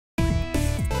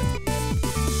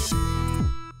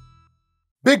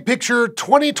Big picture,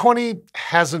 2020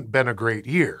 hasn't been a great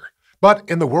year. But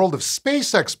in the world of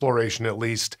space exploration at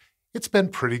least, it's been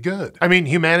pretty good. I mean,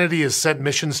 humanity has sent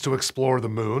missions to explore the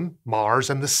moon, Mars,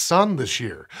 and the sun this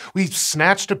year. We've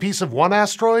snatched a piece of one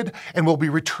asteroid and will be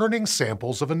returning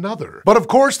samples of another. But of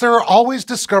course, there are always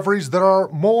discoveries that are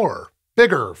more,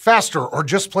 bigger, faster, or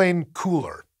just plain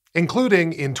cooler,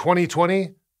 including in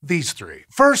 2020, these three.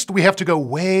 First, we have to go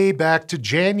way back to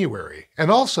January,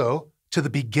 and also to the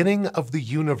beginning of the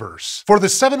universe. For the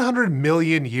 700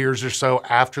 million years or so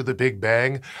after the Big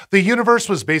Bang, the universe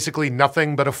was basically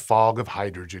nothing but a fog of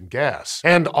hydrogen gas.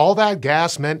 And all that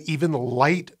gas meant even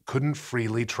light couldn't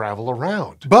freely travel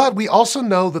around. But we also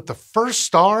know that the first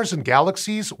stars and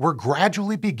galaxies were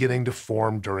gradually beginning to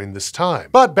form during this time.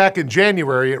 But back in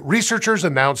January, researchers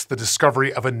announced the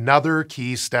discovery of another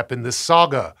key step in this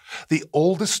saga, the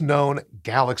oldest known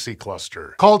galaxy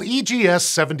cluster. Called EGS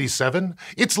 77,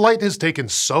 its light has taken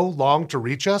so long to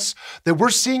reach us that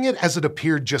we're seeing it as it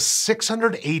appeared just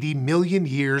 680 million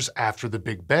years after the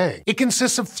Big Bang. It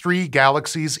consists of 3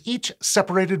 galaxies, each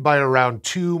separated by around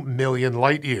 2 million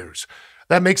light years.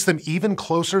 That makes them even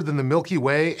closer than the Milky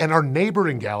Way and our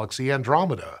neighboring galaxy,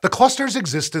 Andromeda. The cluster's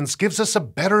existence gives us a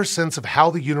better sense of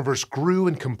how the universe grew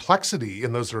in complexity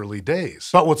in those early days.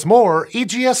 But what's more,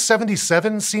 EGS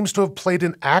 77 seems to have played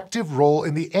an active role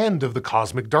in the end of the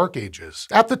cosmic dark ages.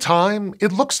 At the time,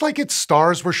 it looks like its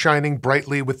stars were shining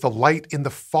brightly with the light in the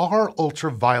far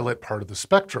ultraviolet part of the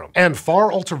spectrum. And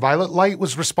far ultraviolet light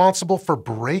was responsible for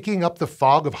breaking up the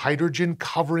fog of hydrogen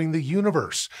covering the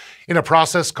universe in a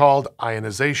process called ionization.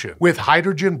 With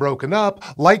hydrogen broken up,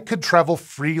 light could travel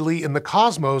freely in the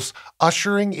cosmos,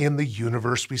 ushering in the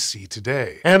universe we see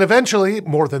today. And eventually,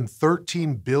 more than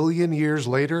 13 billion years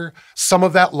later, some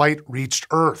of that light reached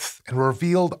Earth and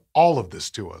revealed all of this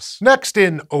to us. Next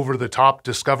in over-the-top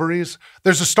discoveries,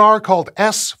 there's a star called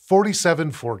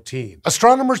S4714.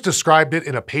 Astronomers described it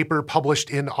in a paper published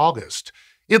in August.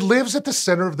 It lives at the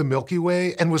center of the Milky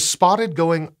Way and was spotted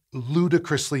going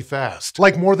ludicrously fast,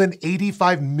 like more than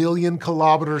 85 million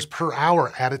kilometers per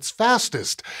hour at its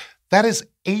fastest. That is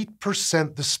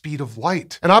 8% the speed of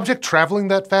light. An object traveling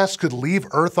that fast could leave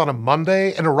Earth on a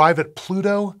Monday and arrive at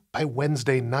Pluto by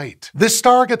Wednesday night. This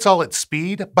star gets all its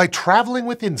speed by traveling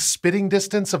within spitting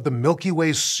distance of the Milky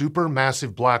Way's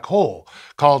supermassive black hole,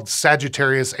 called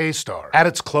Sagittarius A star. At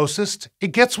its closest,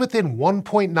 it gets within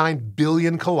 1.9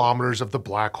 billion kilometers of the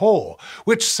black hole,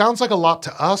 which sounds like a lot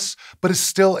to us, but is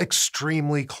still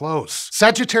extremely close.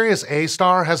 Sagittarius A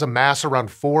star has a mass around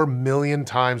 4 million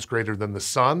times greater than the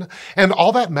Sun, and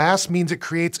all that mass means it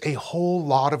creates a whole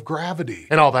lot of gravity.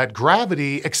 And all that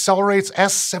gravity accelerates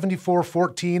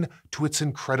S7414 to its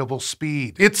incredible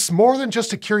speed. It's more than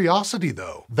just a curiosity,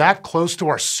 though. That close to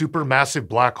our supermassive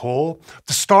black hole,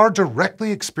 the star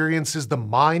directly experiences the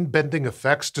mind-bending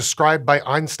effects described by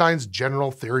Einstein's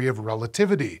general theory of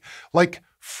relativity, like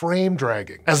frame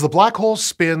dragging. As the black hole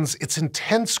spins, its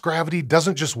intense gravity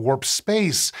doesn't just warp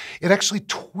space, it actually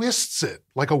twists it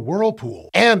like a whirlpool.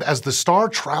 And as the star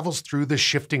travels through the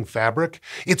shifting fabric,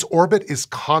 its orbit is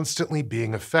constantly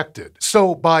being affected.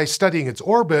 So by studying its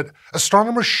orbit,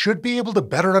 astronomers should be able to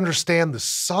better understand the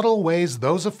subtle ways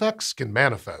those effects can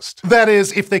manifest. That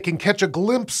is, if they can catch a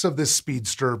glimpse of this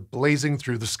speedster blazing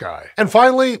through the sky. And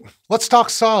finally, let's talk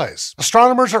size.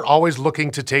 Astronomers are always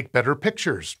looking to take better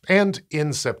pictures, and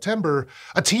in September,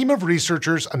 a team of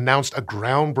researchers announced a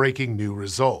groundbreaking new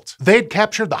result. They'd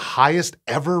captured the highest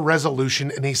ever resolution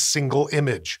in a single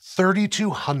image,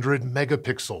 3,200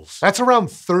 megapixels. That's around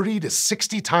 30 to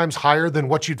 60 times higher than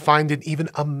what you'd find in even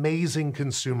amazing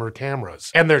consumer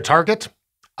cameras. And their target?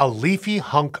 A leafy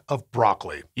hunk of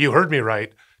broccoli. You heard me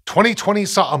right. 2020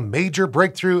 saw a major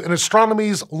breakthrough in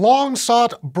astronomy's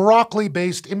long-sought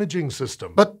broccoli-based imaging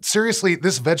system. But seriously,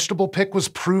 this vegetable pic was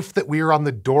proof that we are on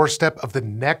the doorstep of the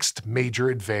next major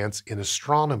advance in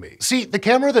astronomy. See, the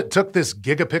camera that took this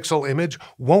gigapixel image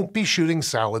won't be shooting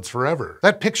salads forever.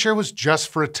 That picture was just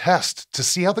for a test to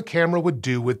see how the camera would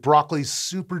do with broccoli's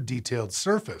super detailed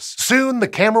surface. Soon, the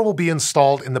camera will be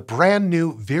installed in the brand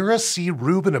new Vera C.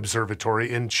 Rubin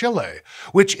Observatory in Chile,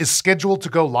 which is scheduled to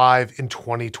go live in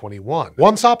 2021.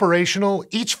 Once operational,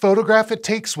 each photograph it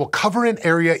takes will cover an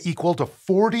area equal to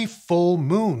 40 full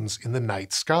moons in the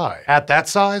night sky. At that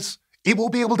size, It will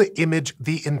be able to image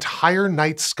the entire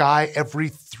night sky every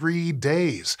 3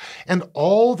 days, and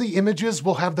all the images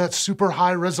will have that super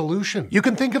high resolution. You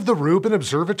can think of the Rubin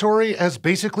Observatory as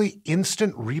basically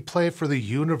instant replay for the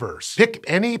universe. Pick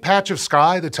any patch of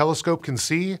sky the telescope can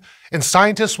see, and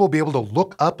scientists will be able to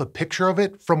look up a picture of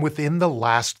it from within the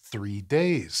last 3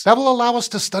 days. That will allow us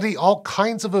to study all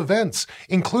kinds of events,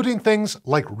 including things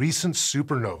like recent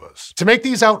supernovas. To make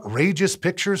these outrageous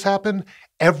pictures happen,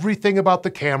 everything about the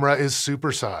camera is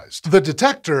supersized. The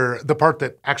detector, the part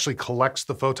that actually collects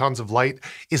the photons of light,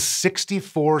 is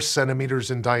 64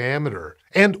 centimeters in diameter.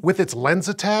 And with its lens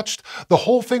attached, the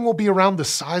whole thing will be around the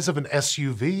size of an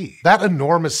SUV. That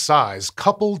enormous size,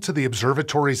 coupled to the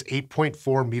observatory's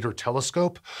 8.4-meter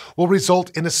telescope, will result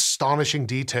in astonishing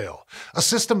detail. A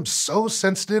system so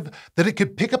sensitive that it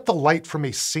could pick up the light from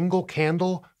a single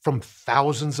candle from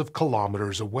thousands of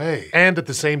kilometers away. And at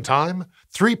the same time,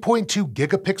 3.2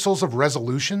 gigapixels of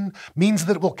resolution means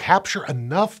that it will capture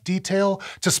enough detail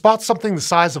to spot something the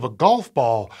size of a golf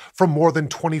ball from more than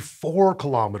 24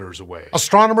 kilometers away.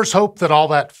 Astronomers hope that all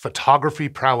that photography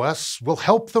prowess will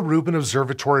help the Rubin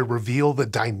Observatory reveal the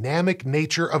dynamic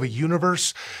nature of a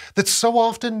universe that so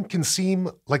often can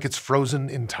seem like it's frozen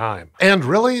in time. And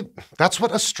really, that's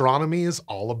what astronomy is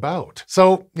all about.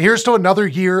 So here's to another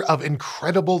year of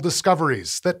incredible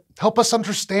discoveries that help us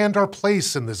understand our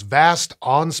place in this vast,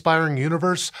 awe-inspiring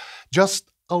universe just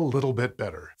a little bit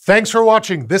better. Thanks for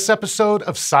watching this episode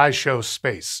of SciShow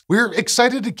Space. We're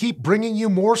excited to keep bringing you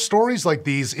more stories like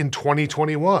these in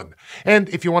 2021. And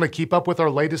if you want to keep up with our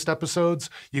latest episodes,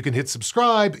 you can hit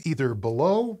subscribe either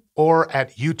below or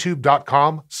at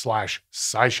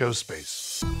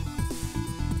youtube.com/SciShowSpace.